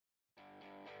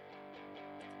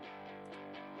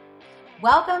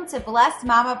Welcome to Blessed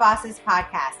Mama Bosses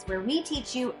podcast, where we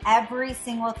teach you every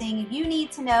single thing you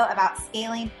need to know about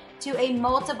scaling to a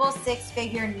multiple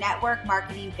six-figure network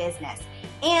marketing business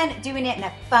and doing it in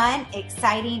a fun,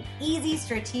 exciting, easy,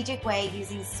 strategic way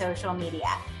using social media.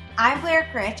 I'm Blair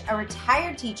Critch, a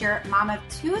retired teacher, mom of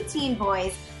 2 teen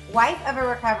boys, wife of a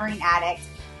recovering addict,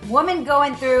 woman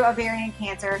going through ovarian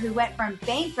cancer who went from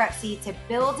bankruptcy to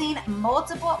building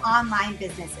multiple online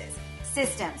businesses.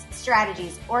 Systems,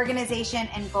 strategies, organization,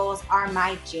 and goals are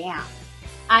my jam.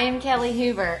 I am Kelly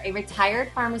Hoover, a retired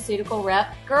pharmaceutical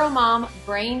rep, girl mom,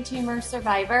 brain tumor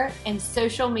survivor, and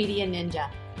social media ninja.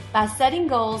 By setting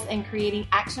goals and creating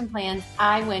action plans,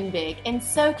 I win big, and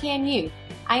so can you.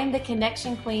 I am the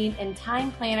connection queen and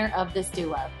time planner of this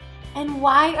duo. And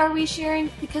why are we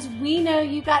sharing? Because we know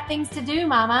you got things to do,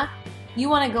 mama. You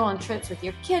want to go on trips with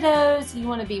your kiddos. You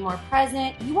want to be more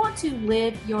present. You want to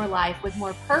live your life with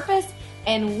more purpose,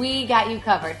 and we got you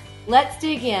covered. Let's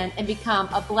dig in and become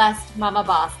a blessed mama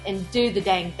boss and do the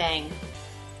dang thing.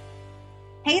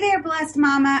 Hey there, blessed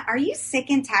mama. Are you sick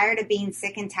and tired of being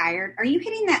sick and tired? Are you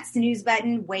hitting that snooze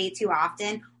button way too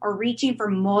often or reaching for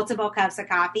multiple cups of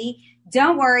coffee?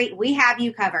 Don't worry, we have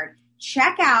you covered.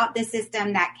 Check out the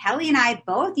system that Kelly and I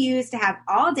both use to have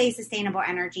all-day sustainable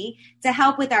energy to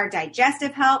help with our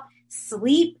digestive health,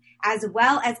 sleep, as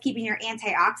well as keeping your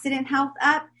antioxidant health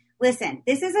up. Listen,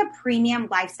 this is a premium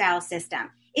lifestyle system.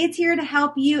 It's here to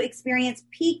help you experience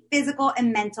peak physical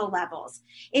and mental levels.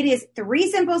 It is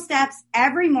 3 simple steps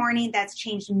every morning that's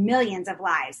changed millions of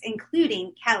lives,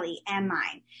 including Kelly and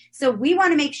mine. So we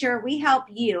want to make sure we help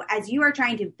you as you are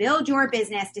trying to build your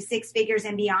business to 6 figures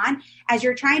and beyond. As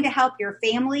you're trying to help your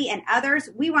family and others,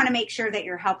 we want to make sure that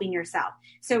you're helping yourself.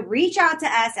 So reach out to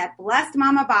us at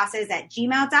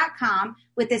blessedmamabosses@gmail.com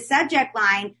with the subject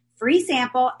line, free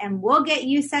sample, and we'll get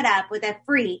you set up with a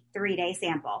free 3-day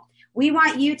sample. We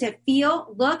want you to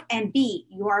feel, look, and be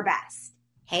your best.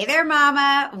 Hey there,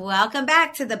 mama. Welcome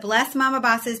back to the Blessed Mama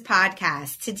Bosses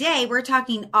podcast. Today, we're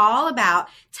talking all about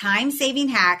time-saving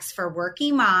hacks for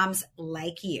working moms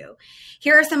like you.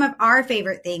 Here are some of our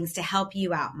favorite things to help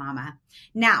you out, mama.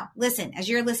 Now, listen, as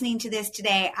you're listening to this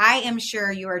today, I am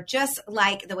sure you are just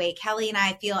like the way Kelly and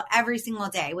I feel every single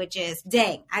day, which is,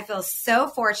 dang, I feel so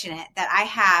fortunate that I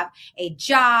have a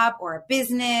job or a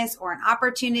business or an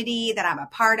opportunity that I'm a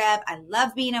part of. I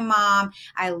love being a mom.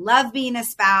 I love being a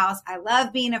spouse. I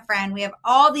love being a friend. We have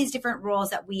all these different roles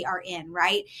that we are in,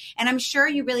 right? And I'm sure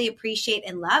you really appreciate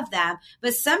and love them,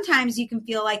 but sometimes you can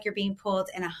feel like you're being pulled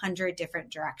in 100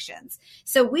 different directions.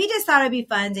 So we just thought it'd be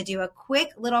fun to do a quick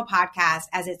little podcast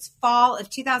as it's fall of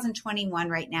 2021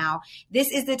 right now.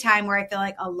 This is the time where I feel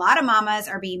like a lot of mamas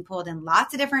are being pulled in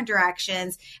lots of different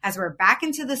directions as we're back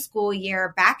into the school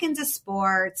year, back into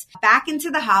sports, back into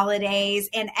the holidays,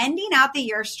 and ending out the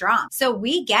year strong. So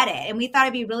we get it. And we thought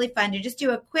it'd be really fun to just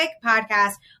do a quick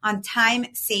podcast on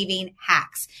time-saving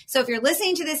hacks. So if you're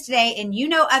listening to this today and you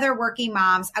know other working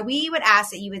moms, we would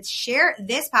ask that you would share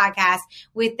this podcast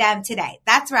with them today.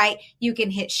 That's right. You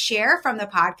can hit share from the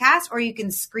podcast or you can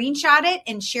screenshot it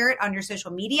and share it on your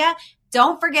social media.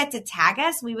 Don't forget to tag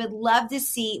us. We would love to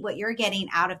see what you're getting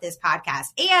out of this podcast.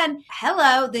 And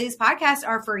hello, these podcasts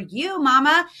are for you,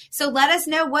 mama. So let us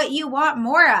know what you want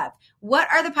more of. What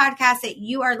are the podcasts that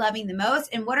you are loving the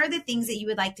most? And what are the things that you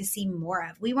would like to see more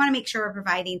of? We want to make sure we're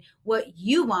providing what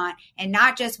you want and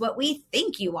not just what we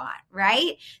think you want,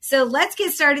 right? So let's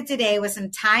get started today with some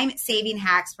time-saving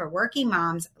hacks for working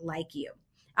moms like you.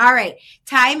 All right,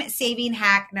 time-saving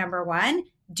hack number 1,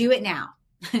 do it now.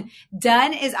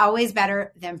 Done is always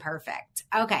better than perfect.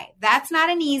 Okay, that's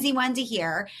not an easy one to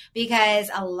hear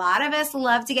because a lot of us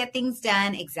love to get things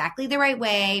done exactly the right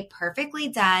way, perfectly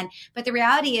done. But the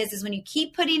reality is when you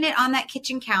keep putting it on that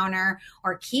kitchen counter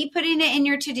or keep putting it in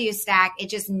your to-do stack, it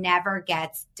just never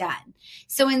gets done.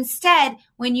 So instead,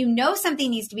 when you know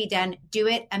something needs to be done, do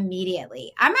it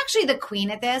immediately. I'm actually the queen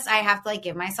at this. I have to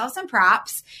give myself some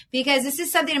props because this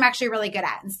is something I'm actually really good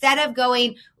at. Instead of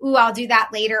going, ooh, I'll do that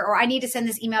later, or I need to send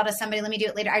this email to somebody, let me do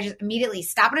it later. I just immediately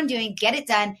stop what I'm doing, get it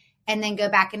done, and then go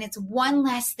back. And it's one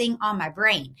less thing on my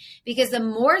brain because the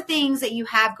more things that you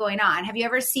have going on, have you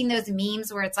ever seen those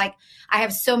memes where it's like, I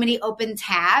have so many open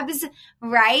tabs,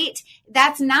 right?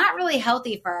 That's not really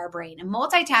healthy for our brain. And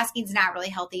multitasking is not really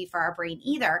healthy for our brain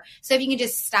either. So if you can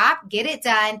just stop, get it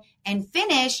done, and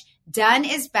finish, done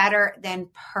is better than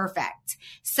perfect.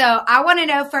 So I want to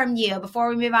know from you before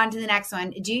we move on to the next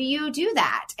one, do you do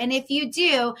that? And if you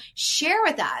do, share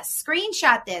with us,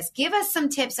 screenshot this, give us some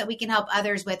tips that we can help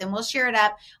others with, and we'll share it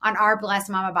up on our Blessed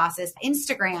Mama Bosses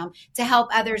Instagram to help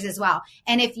others as well.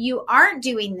 And if you aren't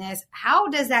doing this, how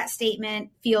does that statement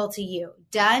feel to you?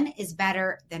 Done is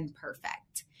better than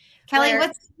perfect. Kelly, Blair,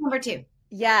 what's number 2?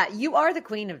 Yeah, you are the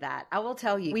queen of that. I will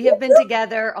tell you. We have been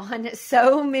together on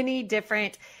so many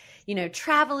different,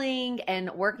 traveling and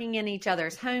working in each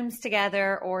other's homes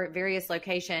together or at various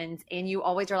locations. And you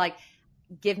always are like,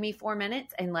 give me 4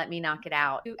 minutes and let me knock it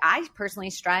out. I personally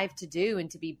strive to do and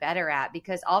to be better at,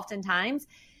 because oftentimes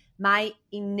my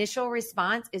initial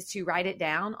response is to write it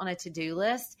down on a to-do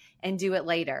list and do it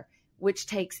later, which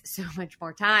takes so much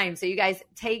more time. So you guys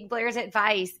take Blair's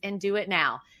advice and do it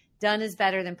now. Done is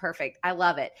better than perfect. I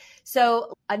love it.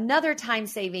 So another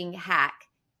time-saving hack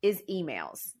is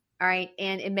emails. All right.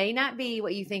 And it may not be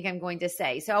what you think I'm going to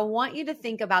say. So I want you to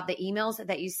think about the emails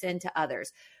that you send to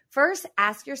others. First,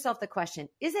 ask yourself the question,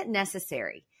 is it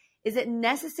necessary? Is it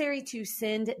necessary to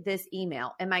send this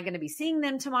email? Am I going to be seeing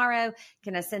them tomorrow?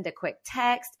 Can I send a quick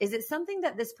text? Is it something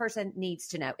that this person needs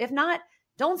to know? If not,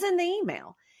 don't send the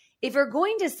email. If you're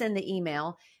going to send the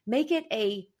email, make it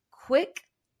a quick,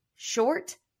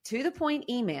 short, to the point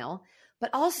email, but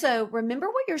also remember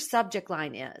what your subject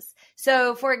line is.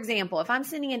 So for example, if I'm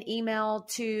sending an email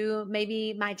to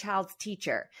maybe my child's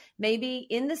teacher, maybe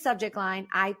in the subject line,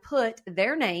 I put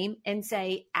their name and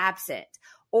say absent,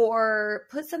 or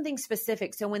put something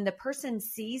specific. So when the person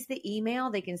sees the email,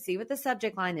 they can see what the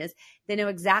subject line is. They know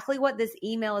exactly what this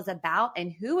email is about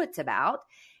and who it's about.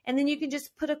 And then you can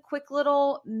just put a quick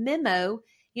little memo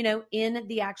in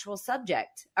the actual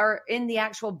subject or in the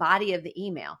actual body of the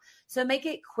email. So make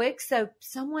it quick so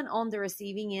someone on the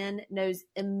receiving end knows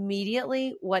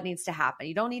immediately what needs to happen.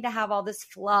 You don't need to have all this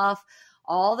fluff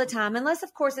all the time, unless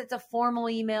of course it's a formal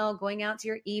email going out to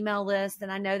your email list. And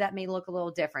I know that may look a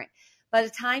little different, but a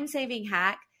time-saving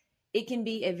hack, it can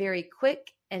be a very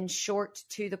quick and short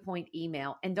to the point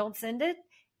email. And don't send it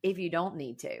if you don't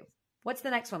need to. What's the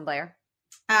next one, Blair?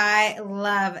 I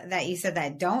love that you said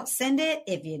that. Don't send it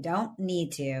if you don't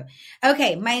need to.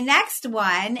 Okay, my next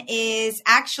one is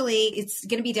actually, it's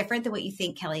going to be different than what you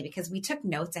think, Kelly, because we took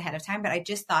notes ahead of time, but I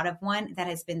just thought of one that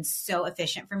has been so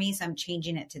efficient for me. So I'm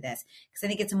changing it to this because I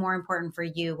think it's more important for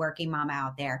you working mama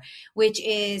out there, which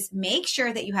is make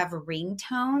sure that you have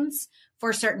ringtones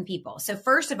for certain people. So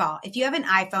first of all, if you have an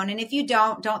iPhone, and if you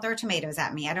don't throw tomatoes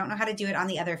at me. I don't know how to do it on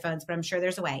the other phones, but I'm sure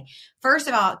there's a way. First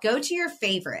of all, go to your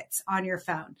favorites on your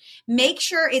phone. Make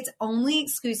sure it's only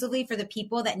exclusively for the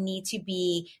people that need to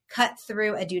be cut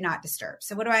through a do not disturb.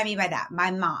 So what do I mean by that? My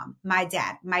mom, my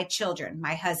dad, my children,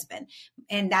 my husband,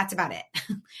 and that's about it.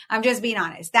 I'm just being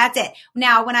honest. That's it.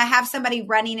 Now, when I have somebody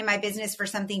running in my business for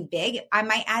something big, I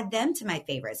might add them to my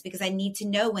favorites because I need to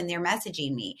know when they're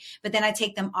messaging me, but then I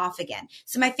take them off again.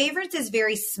 So my favorites is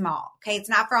very small. Okay. It's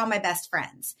not for all my best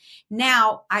friends.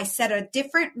 Now I set a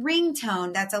different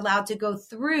ringtone that's allowed to go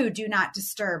through do not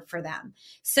disturb for them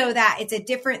so that it's a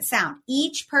different sound.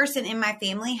 Each person in my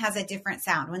family has a different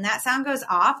sound. When that sound goes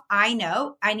off, I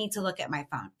know I need to look at my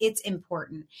phone. It's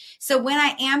important. So when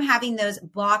I am having those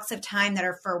blocks of time that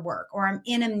are for work, or I'm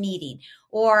in a meeting,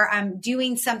 or I'm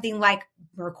doing something like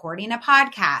recording a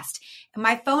podcast, and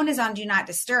my phone is on do not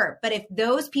disturb. But if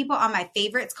those people on my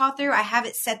favorites call through, I have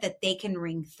it set that they can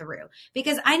ring through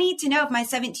because I need to know if my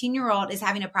 17-year-old is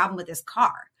having a problem with his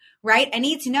car, right? I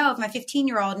need to know if my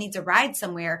 15-year-old needs a ride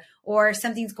somewhere or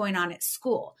something's going on at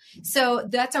school. So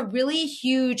that's a really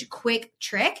huge, quick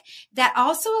trick that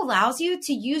also allows you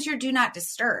to use your do not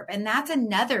disturb. And that's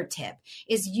another tip,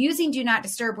 is using do not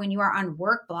disturb when you are on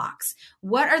work blocks.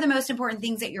 What are the most important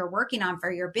things that you're working on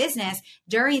for your business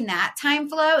during that time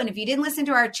flow? And if you didn't listen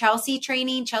to our Chelsea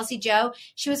training, Chelsea Joe,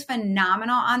 she was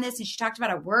phenomenal on this. And she talked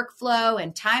about a workflow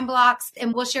and time blocks.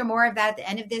 And we'll share more of that at the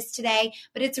end of this today.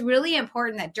 But it's really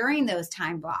important that during those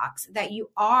time blocks that you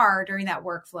are during that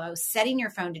workflow, setting your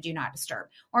phone to do not disturb,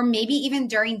 or maybe even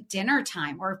during dinner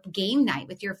time or game night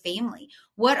with your family.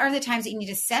 What are the times that you need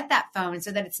to set that phone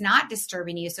so that it's not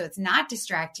disturbing you, so it's not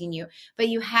distracting you, but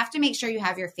you have to make sure you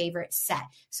have your favorite set.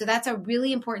 So that's a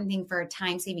really important thing for a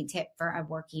time-saving tip for a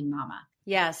working mama.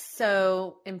 Yes,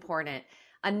 so important.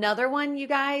 Another one, you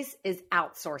guys, is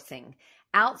outsourcing.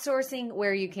 Outsourcing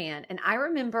where you can. And I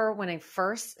remember when I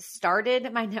first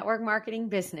started my network marketing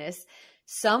business,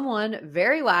 someone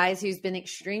very wise who's been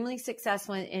extremely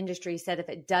successful in the industry said, if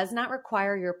it does not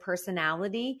require your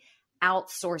personality,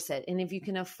 outsource it. And if you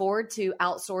can afford to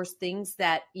outsource things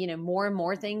that, more and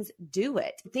more things, do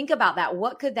it. Think about that.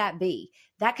 What could that be?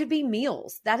 That could be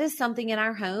meals. That is something in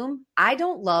our home. I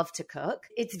don't love to cook.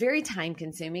 It's very time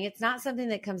consuming. It's not something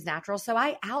that comes natural. So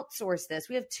I outsource this.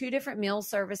 We have 2 different meal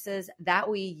services that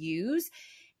we use.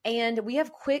 And we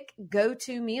have quick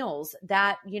go-to meals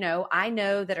that, I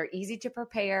know that are easy to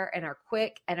prepare and are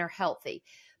quick and are healthy.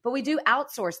 but we do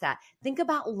outsource that. Think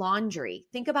about laundry.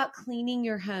 Think about cleaning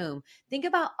your home. Think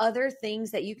about other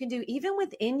things that you can do even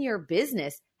within your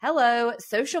business. Hello,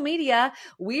 social media.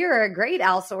 We are a great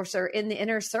outsourcer in the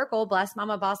Inner Circle, Blessed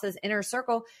Mama Boss's Inner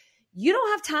Circle. You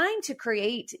don't have time to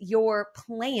create your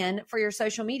plan for your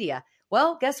social media.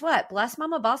 Well, guess what? Blessed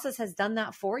Mama Bosses has done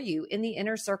that for you in the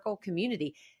Inner Circle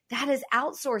community. That is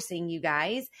outsourcing, you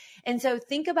guys. And so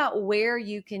think about where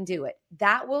you can do it.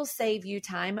 That will save you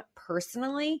time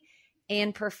personally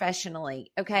and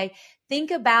professionally. Okay.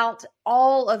 Think about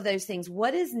all of those things.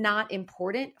 What is not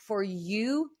important for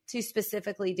you to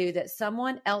specifically do that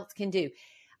someone else can do?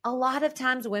 A lot of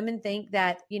times women think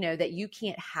that, that you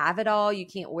can't have it all. You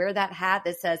can't wear that hat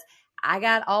that says, I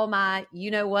got all my,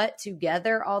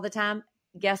 together all the time.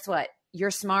 Guess what? You're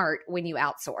smart when you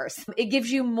outsource. It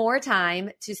gives you more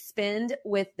time to spend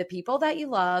with the people that you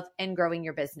love and growing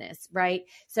your business, right?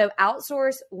 So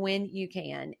outsource when you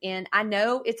can. And I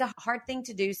know it's a hard thing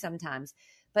to do sometimes,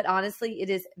 but honestly, it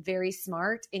is very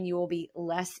smart and you will be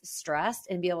less stressed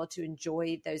and be able to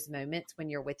enjoy those moments when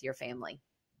you're with your family.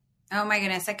 Oh my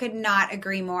goodness, I could not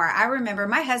agree more. I remember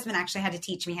my husband actually had to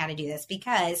teach me how to do this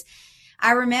because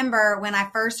I remember when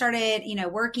I first started,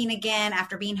 working again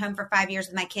after being home for 5 years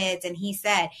with my kids, and he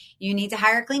said, you need to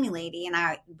hire a cleaning lady. And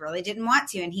I really didn't want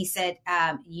to. And he said,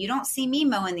 you don't see me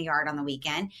mowing the yard on the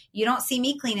weekend. You don't see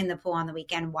me cleaning the pool on the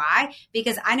weekend. Why?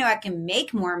 Because I know I can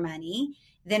make more money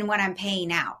than what I'm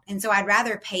paying out. And so I'd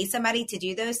rather pay somebody to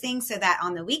do those things so that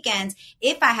on the weekends,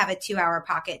 if I have a 2-hour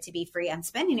pocket to be free, I'm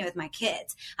spending it with my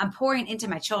kids. I'm pouring into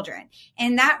my children.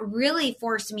 And that really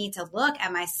forced me to look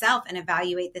at myself and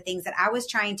evaluate the things that I was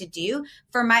trying to do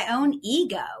for my own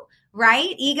ego.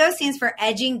 Right? Ego stands for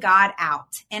edging God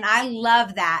out. And I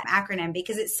love that acronym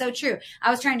because it's so true. I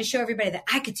was trying to show everybody that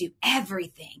I could do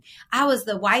everything. I was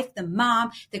the wife, the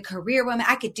mom, the career woman.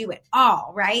 I could do it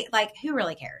all, right? Like, who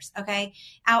really cares? Okay.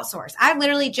 Outsource. I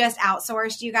literally just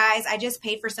outsourced, you guys. I just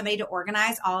paid for somebody to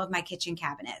organize all of my kitchen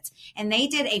cabinets. And they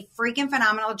did a freaking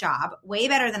phenomenal job, way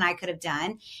better than I could have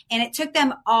done. And it took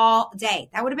them all day.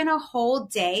 That would have been a whole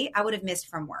day I would have missed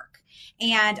from work.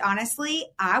 And honestly,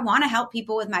 I want to help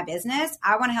people with my business.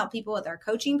 I want to help people with our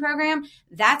coaching program.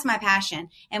 That's my passion.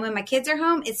 And when my kids are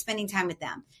home, it's spending time with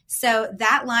them. So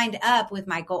that lined up with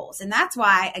my goals. And that's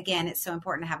why, again, it's so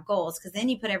important to have goals because then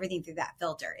you put everything through that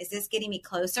filter. Is this getting me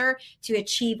closer to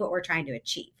achieve what we're trying to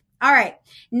achieve? All right.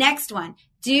 Next one.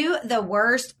 Do the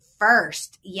worst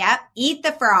first. Yep. Eat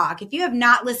the frog. If you have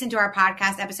not listened to our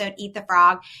podcast episode, Eat the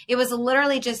Frog, it was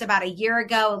literally just about a year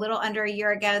ago, a little under a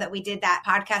year ago that we did that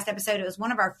podcast episode. It was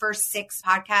one of our first 6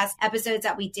 podcast episodes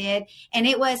that we did. And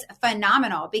it was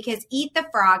phenomenal because Eat the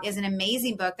Frog is an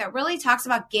amazing book that really talks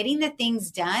about getting the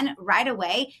things done right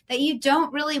away that you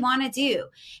don't really want to do.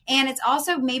 And it's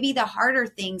also maybe the harder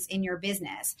things in your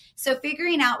business. So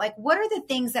figuring out like, what are the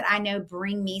things that I know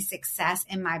bring me success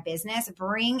in my business,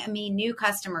 bring me new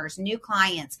customers, new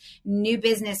clients, new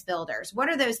business builders. What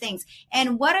are those things?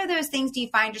 And what are those things do you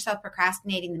find yourself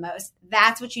procrastinating the most?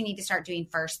 That's what you need to start doing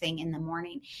first thing in the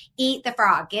morning. Eat the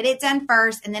frog. Get it done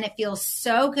first, and then it feels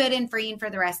so good and freeing for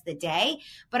the rest of the day.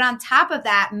 But on top of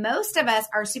that, most of us,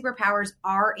 our superpowers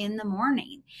are in the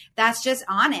morning. That's just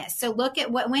honest. So look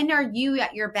at when are you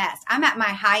at your best? I'm at my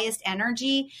highest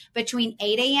energy between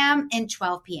 8 a.m. and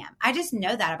 12 p.m. I just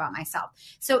know that about myself.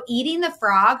 So eating the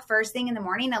frog first thing in the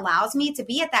morning allows me to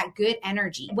be at that good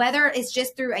energy. Whether it's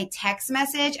just through a text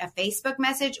message, a Facebook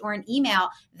message, or an email,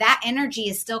 that energy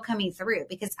is still coming through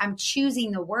because I'm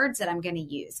choosing the words that I'm going to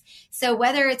use. So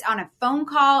whether it's on a phone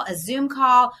call, a Zoom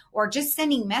call, or just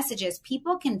sending messages,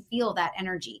 people can feel that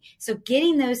energy. So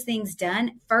getting those things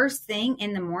done first thing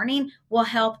in the morning will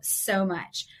help so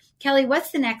much. Kelly,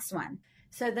 what's the next one?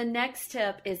 So the next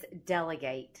tip is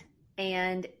delegate.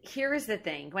 And here is the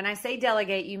thing. When I say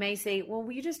delegate, you may say, well,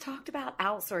 we just talked about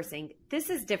outsourcing. This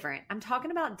is different. I'm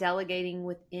talking about delegating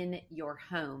within your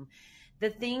home, the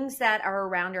things that are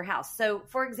around your house. So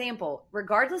for example,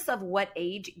 regardless of what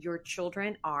age your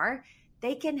children are,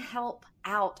 they can help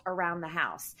out around the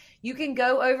house. You can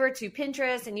go over to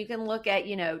Pinterest and you can look at,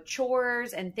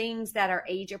 chores and things that are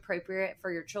age appropriate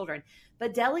for your children.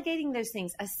 But delegating those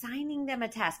things, assigning them a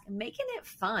task, making it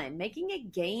fun, making a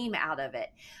game out of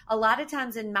it. A lot of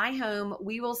times in my home,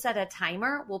 we will set a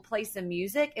timer, we'll play some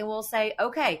music, and we'll say,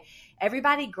 okay,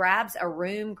 everybody grabs a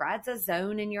room, grabs a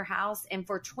zone in your house, and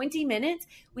for 20 minutes,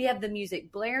 we have the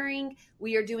music blaring.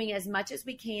 We are doing as much as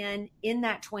we can in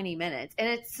that 20 minutes. And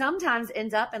it sometimes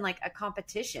ends up in like a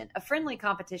competition, a friendly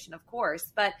competition, of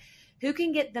course, but who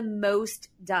can get the most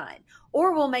done?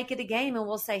 Or we'll make it a game and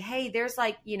we'll say, hey, there's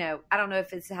like, I don't know if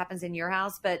this happens in your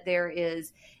house, but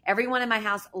everyone in my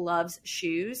house loves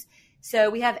shoes. So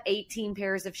we have 18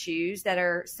 pairs of shoes that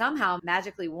are somehow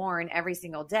magically worn every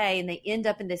single day, and they end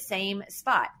up in the same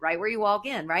spot, right where you walk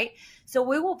in, right? So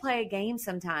we will play a game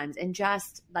sometimes and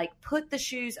just like put the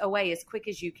shoes away as quick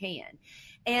as you can.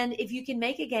 And if you can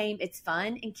make a game, it's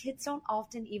fun, and kids don't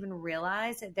often even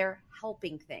realize that they're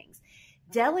helping things.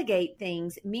 Delegate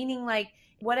things, meaning like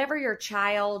whatever your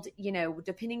child,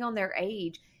 depending on their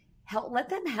age, let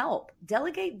them help.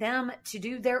 Delegate them to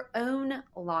do their own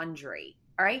laundry.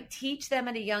 All right. Teach them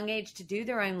at a young age to do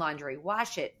their own laundry,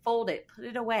 wash it, fold it, put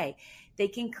it away. They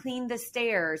can clean the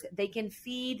stairs. They can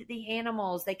feed the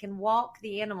animals. They can walk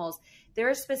the animals. There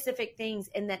are specific things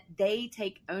in that they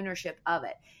take ownership of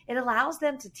it. It allows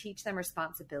them to teach them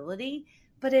responsibility,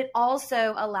 but it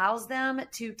also allows them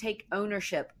to take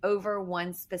ownership over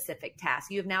one specific task.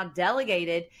 You have now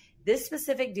delegated this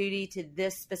specific duty to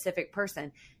this specific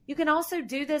person. You can also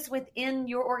do this within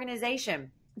your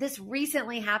organization. This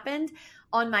recently happened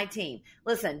on my team.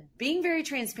 Listen, being very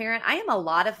transparent, I am a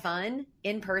lot of fun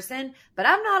in person, but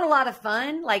I'm not a lot of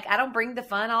fun. Like, I don't bring the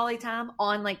fun all the time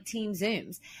on like team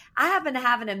Zooms. I happen to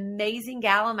have an amazing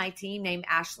gal on my team named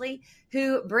Ashley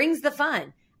who brings the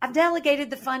fun. I've delegated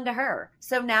the fun to her.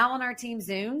 So now on our team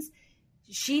Zooms,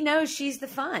 she knows she's the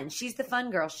fun. She's the fun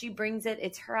girl. She brings it.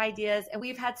 It's her ideas. And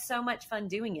we've had so much fun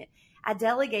doing it. I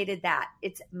delegated that.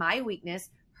 It's my weakness,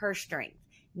 her strength.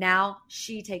 Now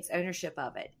she takes ownership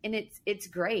of it. And it's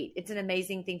great. It's an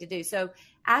amazing thing to do. So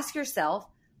ask yourself,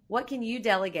 what can you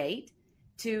delegate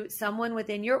to someone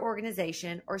within your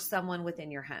organization or someone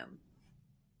within your home?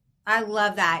 I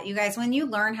love that. You guys, when you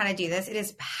learn how to do this, it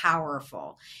is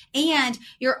powerful. And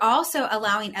you're also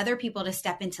allowing other people to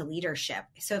step into leadership.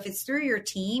 So if it's through your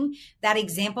team, that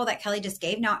example that Kelly just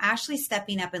gave, now Ashley's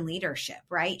stepping up in leadership,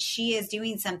 right? She is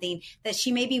doing something that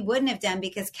she maybe wouldn't have done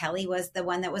because Kelly was the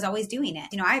one that was always doing it.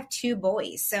 I have 2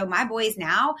 boys. So my boys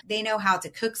now, they know how to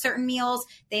cook certain meals.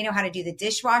 They know how to do the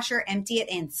dishwasher, empty it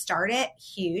and start it.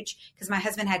 Huge. Because my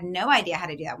husband had no idea how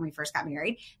to do that when we first got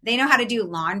married. They know how to do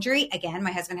laundry. Again,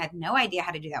 my husband had no idea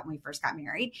how to do that when we first got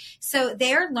married. So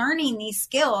they're learning these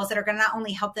skills that are going to not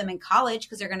only help them in college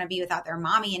because they're going to be without their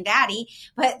mommy and daddy,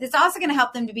 but it's also going to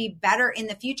help them to be better in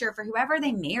the future for whoever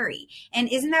they marry.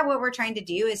 And isn't that what we're trying to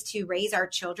do, is to raise our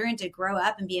children to grow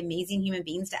up and be amazing human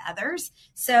beings to others?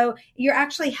 So you're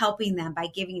actually helping them by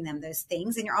giving them those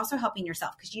things. And you're also helping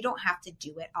yourself because you don't have to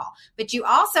do it all, but you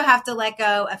also have to let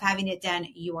go of having it done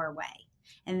your way.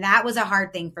 And that was a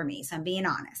hard thing for me. So I'm being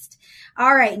honest.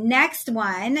 All right. Next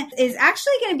one is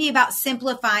actually going to be about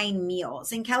simplifying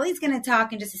meals. And Kelly's going to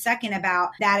talk in just a second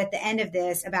about that at the end of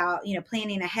this, about,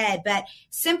 planning ahead. But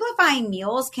simplifying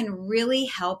meals can really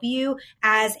help you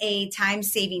as a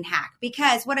time-saving hack.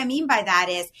 Because what I mean by that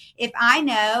is, if I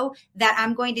know that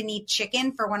I'm going to need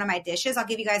chicken for one of my dishes, I'll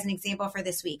give you guys an example for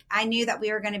this week. I knew that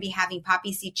we were going to be having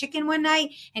poppy seed chicken one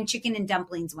night and chicken and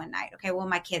dumplings one night. Okay. Well,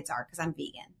 my kids are, because I'm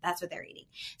vegan. That's what they're eating.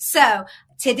 So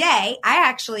today I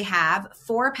actually have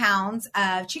 4 pounds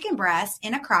of chicken breast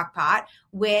in a crock pot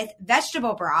with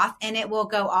vegetable broth, and it will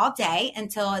go all day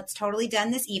until it's totally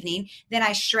done this evening. Then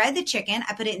I shred the chicken.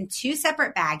 I put it in 2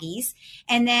 separate baggies.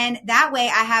 And then that way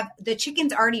I have the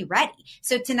chicken's already ready.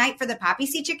 So tonight for the poppy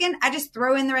seed chicken, I just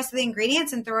throw in the rest of the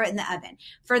ingredients and throw it in the oven.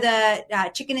 For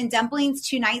the chicken and dumplings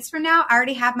 2 nights from now, I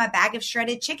already have my bag of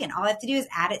shredded chicken. All I have to do is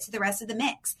add it to the rest of the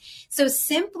mix. So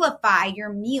simplify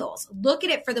your meals. Look at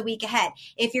it for the week ahead.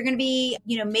 If you're going to be,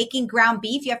 making ground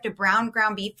beef, you have to brown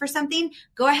ground beef for something,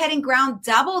 go ahead and ground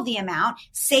double the amount,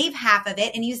 save half of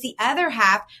it, and use the other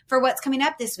half for what's coming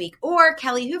up this week. Or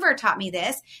Kelly Hoover taught me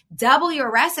this, double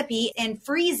your recipe and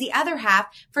freeze the other half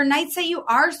for nights that you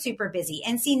are super busy.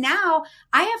 And see, now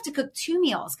I have to cook 2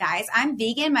 meals, guys. I'm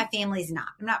vegan. My family's not.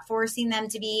 I'm not forcing them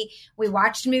to be. We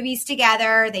watched movies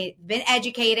together. They've been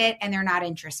educated and they're not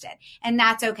interested. And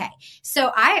that's okay.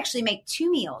 So I actually make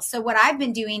 2 meals. So what I've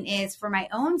been doing is, for my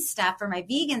own stuff, for my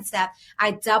vegan stuff,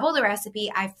 I double the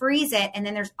recipe, I freeze it, and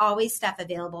then there's always stuff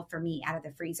available for me out of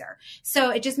the freezer.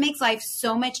 So it just makes life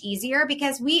so much easier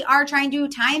because we are trying to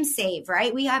time save,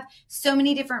 right? We have so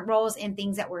many different roles and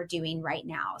things that we're doing right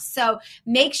now. So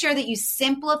make sure that you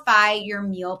simplify your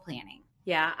meal planning.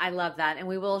 Yeah, I love that. And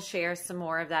we will share some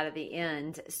more of that at the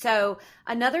end. So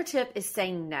another tip is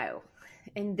saying no.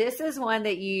 And this is one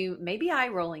that you may be eye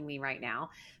rolling me right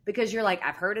now because you're like,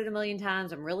 I've heard it a million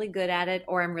times. I'm really good at it,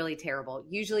 or I'm really terrible.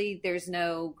 Usually there's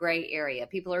no gray area.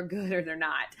 People are good or they're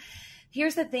not.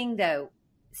 Here's the thing though,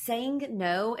 saying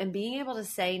no and being able to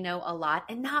say no a lot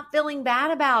and not feeling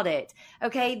bad about it.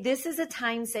 Okay. This is a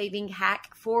time saving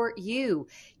hack for you.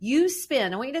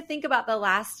 I want you to think about the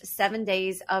last 7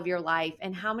 days of your life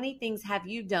and how many things have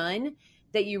you done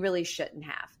that you really shouldn't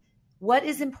have. What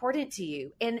is important to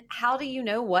you? And how do you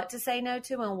know what to say no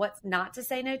to and what not to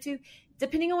say no to?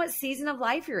 Depending on what season of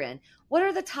life you're in. What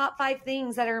are the top 5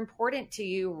 things that are important to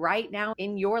you right now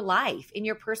in your life, in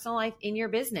your personal life, in your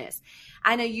business?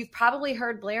 I know you've probably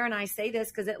heard Blair and I say this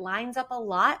because it lines up a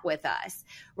lot with us,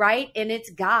 right? And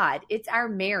it's God, it's our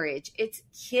marriage, it's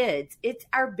kids, it's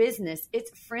our business,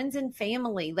 it's friends and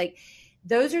family. Like,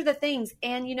 those are the things.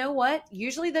 And you know what?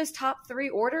 Usually those top 3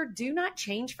 order do not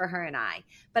change for her and I.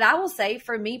 But I will say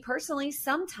for me personally,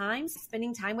 sometimes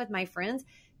spending time with my friends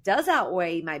does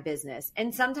outweigh my business.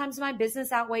 And sometimes my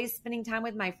business outweighs spending time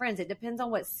with my friends. It depends on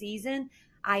what season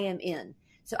I am in.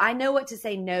 So I know what to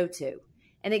say no to.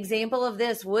 An example of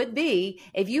this would be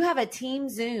if you have a team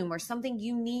Zoom or something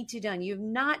you need to done, you've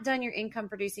not done your income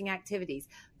producing activities,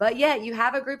 but yet you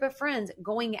have a group of friends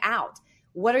going out.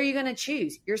 What are you going to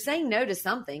choose? You're saying no to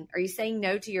something. Are you saying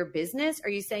no to your business? Are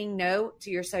you saying no to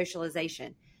your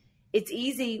socialization? It's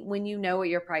easy when you know what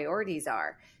your priorities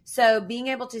are. So being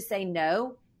able to say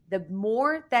no, the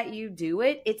more that you do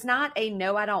it, it's not a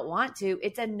no, I don't want to.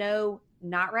 It's a no,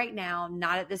 not right now,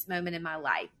 not at this moment in my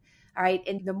life. All right.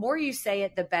 And the more you say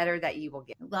it, the better that you will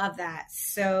get. Love that.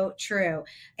 So true.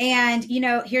 And,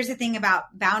 here's the thing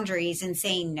about boundaries and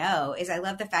saying no is I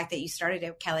love the fact that you started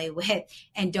it, Kelly, with,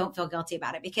 and don't feel guilty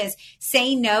about it, because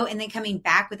saying no and then coming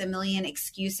back with a million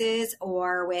excuses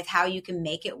or with how you can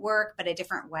make it work, but a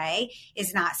different way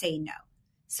is not saying no.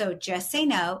 So just say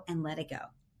no and let it go.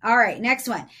 All right, next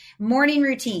one, morning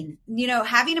routine.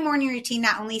 Having a morning routine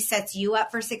not only sets you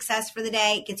up for success for the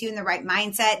day, gets you in the right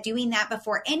mindset, doing that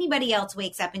before anybody else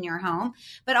wakes up in your home,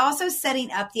 but also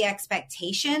setting up the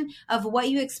expectation of what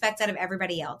you expect out of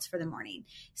everybody else for the morning.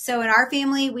 So in our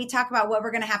family, we talk about what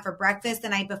we're going to have for breakfast the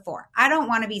night before. I don't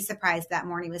want to be surprised that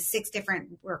morning with 6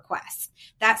 different requests.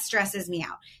 That stresses me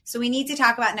out. So we need to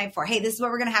talk about the night before. Hey, this is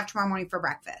what we're going to have tomorrow morning for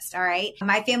breakfast. All right.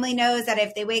 My family knows that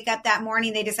if they wake up that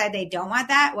morning, they decide they don't want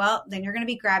that. Well, then you're going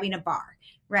to be grabbing a bar,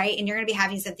 right? And you're going to be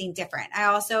having something different.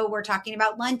 We're talking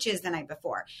about lunches the night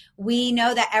before. We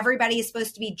know that everybody is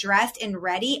supposed to be dressed and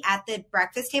ready at the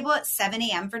breakfast table at 7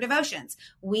 a.m. for devotions.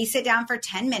 We sit down for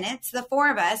 10 minutes, the 4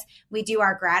 of us. We do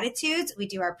our gratitudes, we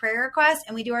do our prayer requests,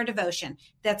 and we do our devotion.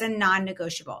 That's a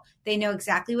non-negotiable. They know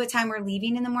exactly what time we're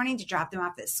leaving in the morning to drop them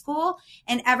off at school,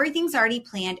 and everything's already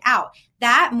planned out.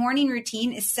 That morning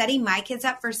routine is setting my kids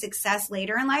up for success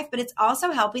later in life, but it's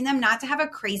also helping them not to have a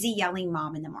crazy yelling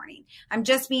mom in the morning. I'm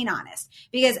just being honest,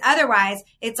 because otherwise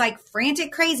it's like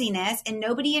frantic craziness and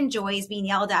nobody enjoys being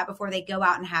yelled at before they go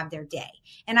out and have their day.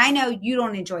 And I know you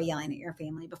don't enjoy yelling at your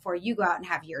family before you go out and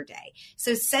have your day.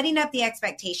 So setting up the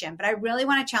expectation, but I really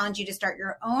want to challenge you to start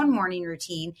your own morning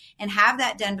routine and have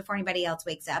that done before anybody else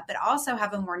wakes up, but also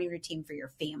have a morning routine for your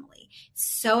family.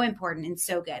 So important and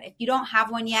so good. If you don't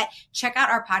have one yet, check out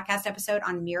our podcast episode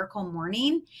on Miracle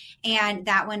Morning. And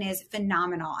that one is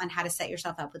phenomenal on how to set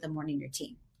yourself up with a morning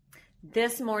routine.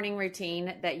 This morning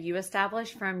routine that you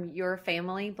established from your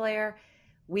family, Blair,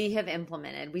 we have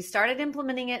implemented. We started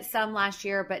implementing it some last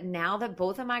year, but now that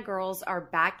both of my girls are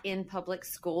back in public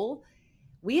school,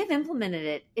 we have implemented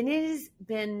it, and it has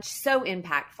been so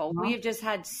impactful. We have just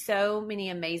had so many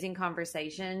amazing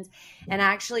conversations, and I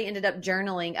actually ended up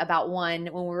journaling about one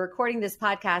when we're recording this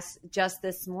podcast just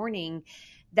this morning.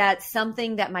 That's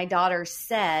something that my daughter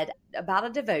said about a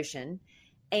devotion,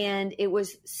 and it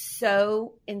was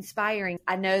so inspiring.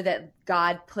 I know that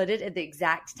God put it at the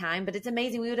exact time, but it's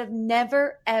amazing. We would have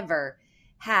never, ever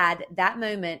had that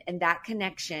moment and that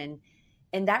connection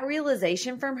and that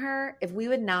realization from her if we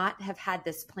would not have had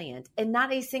this planned. And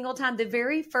not a single time. The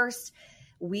very first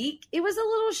week, it was a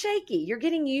little shaky. You're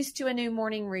getting used to a new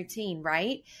morning routine,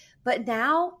 right? But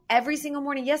now, every single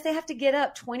morning, yes, they have to get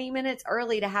up 20 minutes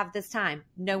early to have this time.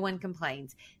 No one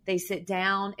complains. They sit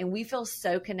down, and we feel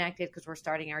so connected because we're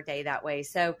starting our day that way.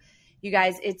 So, you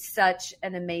guys, it's such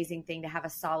an amazing thing to have a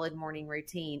solid morning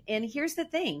routine. And here's the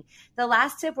thing. The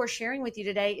last tip we're sharing with you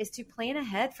today is to plan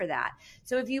ahead for that.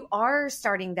 So if you are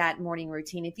starting that morning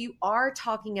routine, if you are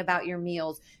talking about your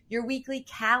meals, your weekly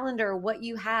calendar, what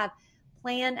you have,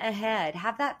 plan ahead.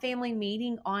 Have that family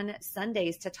meeting on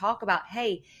Sundays to talk about,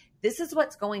 hey, this is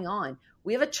what's going on.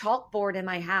 We have a chalkboard in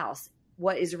my house.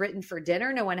 What is written for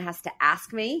dinner, no one has to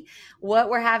ask me. What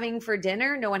we're having for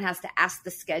dinner, no one has to ask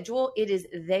the schedule. It is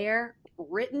there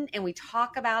written, and we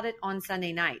talk about it on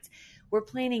Sunday nights. We're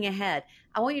planning ahead.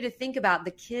 I want you to think about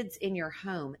the kids in your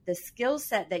home, the skill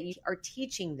set that you are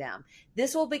teaching them.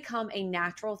 This will become a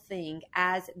natural thing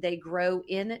as they grow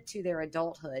into their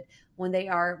adulthood when they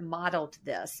are modeled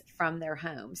this from their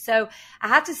home. So I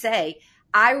have to say,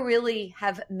 I really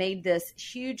have made this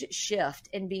huge shift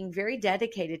in being very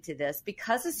dedicated to this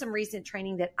because of some recent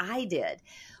training that I did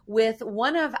with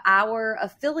one of our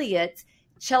affiliates,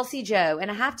 Chelsea Joe. And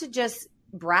I have to just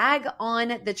brag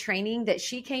on the training that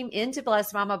she came into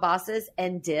Blessed Mama Bosses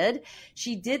and did.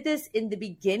 She did this in the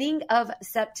beginning of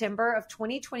September of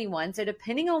 2021. So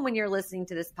depending on when you're listening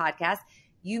to this podcast,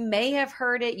 you may have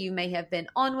heard it. You may have been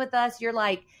on with us.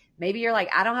 Maybe you're like,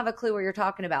 I don't have a clue what you're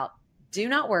talking about. Do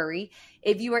not worry.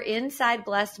 If you are inside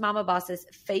Blessed Mama Bosses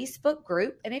Facebook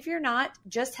group, and if you're not,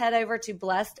 just head over to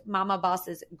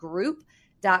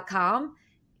blessedmamabossesgroup.com.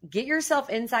 Get yourself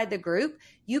inside the group.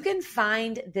 You can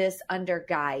find this under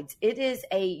guides. It is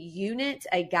a unit,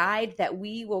 a guide that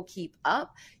we will keep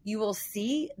up. You will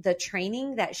see the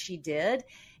training that she did.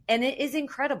 And it is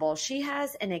incredible. She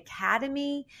has an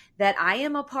academy that I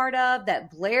am a part of,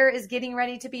 that Blair is getting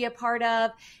ready to be a part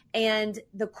of. And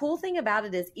the cool thing about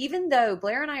it is, even though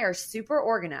Blair and I are super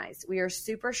organized, we are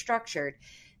super structured,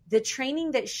 the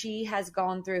training that she has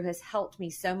gone through has helped me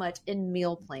so much in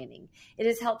meal planning. It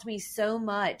has helped me so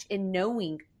much in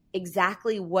knowing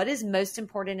exactly what is most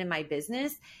important in my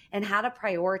business and how to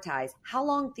prioritize, how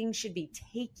long things should be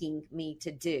taking me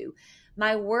to do.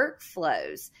 My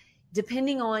workflows,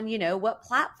 depending on, what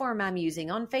platform I'm using,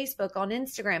 on Facebook, on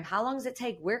Instagram, how long does it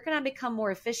take? Where can I become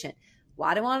more efficient?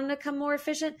 Why do I want to become more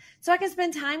efficient? So I can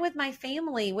spend time with my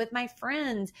family, with my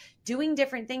friends, doing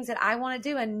different things that I want to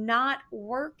do and not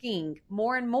working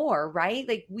more and more, right?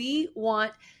 Like, we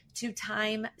want to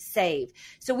time save.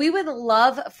 So we would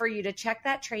love for you to check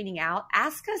that training out.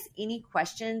 Ask us any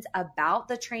questions about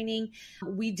the training.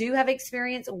 We do have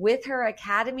experience with her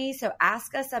academy, so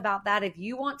ask us about that. If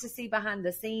you want to see behind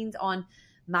the scenes on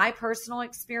my personal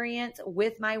experience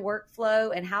with my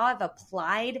workflow and how I've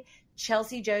applied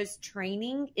Chelsea Joe's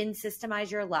training in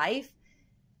Systemize Your Life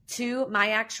to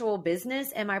my actual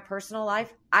business and my personal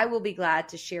life, I will be glad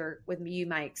to share with you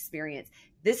my experience.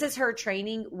 This is her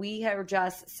training. We are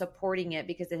just supporting it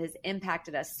because it has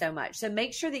impacted us so much. So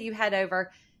make sure that you head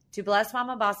over to Blessed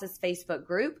Mama Bosses Facebook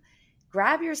group,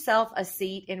 grab yourself a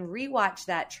seat and rewatch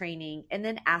that training, and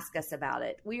then ask us about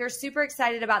it. We are super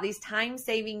excited about these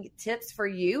time-saving tips for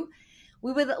you.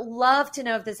 We would love to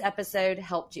know if this episode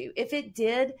helped you. If it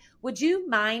did, would you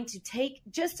mind to take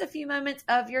just a few moments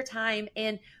of your time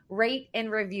and rate and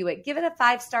review it? Give it a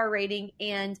 5-star rating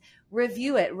and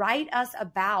review it. Write us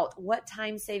about what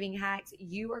time-saving hacks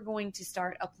you are going to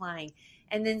start applying,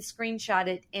 and then screenshot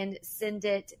it and send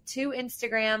it to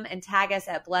Instagram and tag us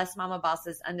at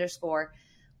blessedmamabosses_.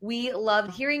 We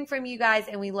love hearing from you guys,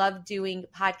 and we love doing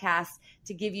podcasts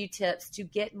to give you tips to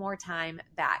get more time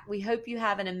back. We hope you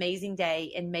have an amazing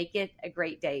day and make it a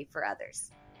great day for others.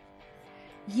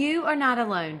 You are not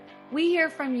alone. We hear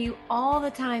from you all the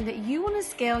time that you want to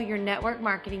scale your network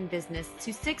marketing business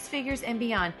to 6 figures and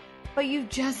beyond, but you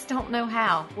just don't know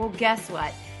how. Well, guess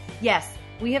what? Yes,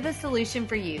 we have a solution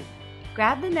for you.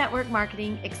 Grab the Network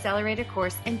Marketing Accelerator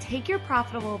course and take your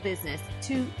profitable business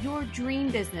to your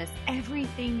dream business,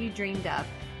 everything you dreamed of.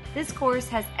 This course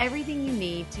has everything you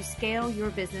need to scale your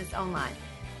business online.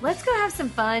 Let's go have some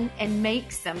fun and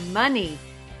make some money.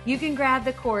 You can grab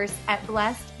the course at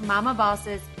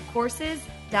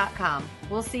blessedmamabossescourses.com.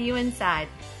 We'll see you inside.